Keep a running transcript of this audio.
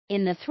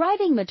In the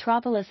thriving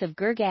metropolis of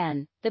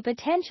Gurgaon, the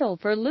potential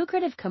for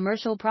lucrative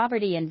commercial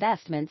property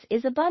investments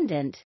is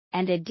abundant,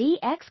 and a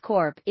DX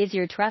Corp is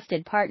your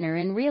trusted partner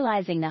in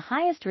realizing the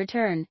highest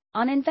return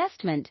on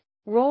investment,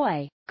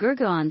 ROI.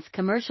 Gurgaon's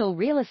commercial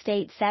real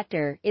estate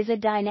sector is a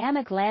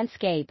dynamic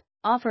landscape,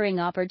 offering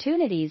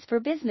opportunities for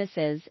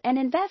businesses and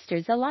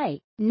investors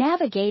alike.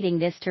 Navigating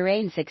this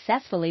terrain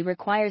successfully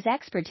requires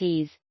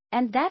expertise,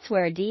 and that's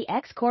where a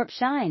DX Corp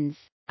shines.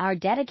 Our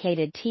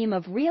dedicated team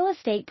of real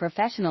estate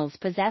professionals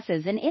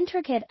possesses an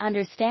intricate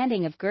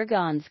understanding of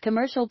Gurgaon's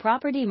commercial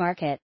property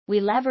market. We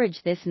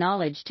leverage this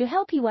knowledge to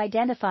help you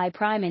identify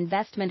prime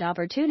investment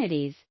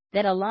opportunities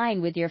that align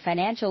with your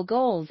financial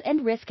goals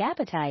and risk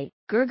appetite.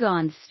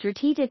 Gurgaon's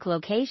strategic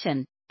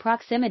location,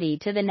 proximity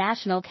to the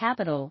national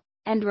capital,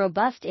 and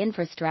robust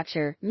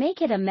infrastructure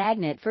make it a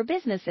magnet for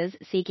businesses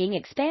seeking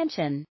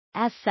expansion.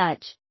 As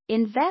such,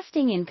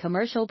 investing in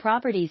commercial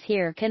properties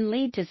here can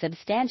lead to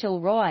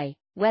substantial ROI,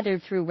 whether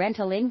through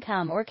rental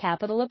income or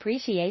capital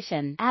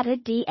appreciation. At a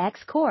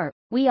DX Corp,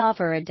 we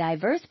offer a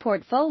diverse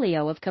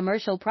portfolio of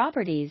commercial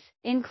properties,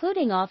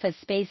 including office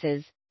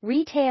spaces,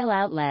 retail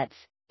outlets,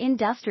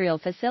 industrial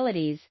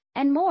facilities,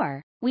 and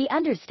more. We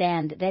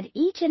understand that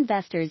each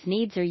investor's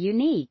needs are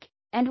unique,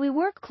 and we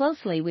work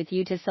closely with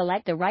you to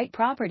select the right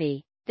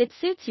property that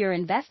suits your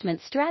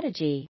investment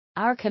strategy.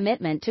 Our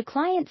commitment to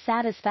client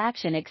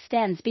satisfaction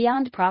extends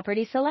beyond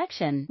property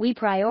selection. We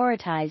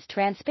prioritize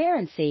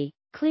transparency,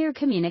 clear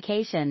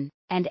communication,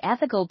 and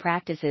ethical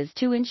practices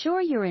to ensure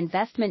your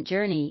investment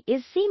journey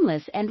is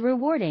seamless and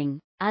rewarding.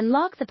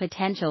 Unlock the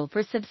potential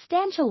for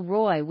substantial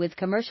ROI with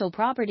commercial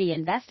property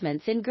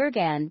investments in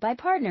Gurgaon by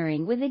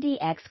partnering with a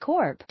DX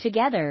Corp.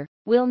 Together,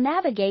 we'll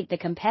navigate the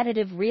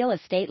competitive real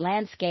estate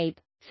landscape,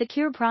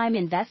 secure prime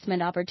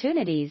investment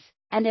opportunities,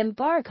 and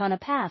embark on a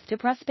path to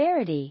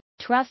prosperity.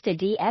 Trust a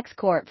DX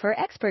Corp for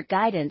expert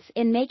guidance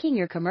in making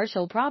your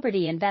commercial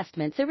property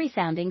investments a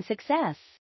resounding success.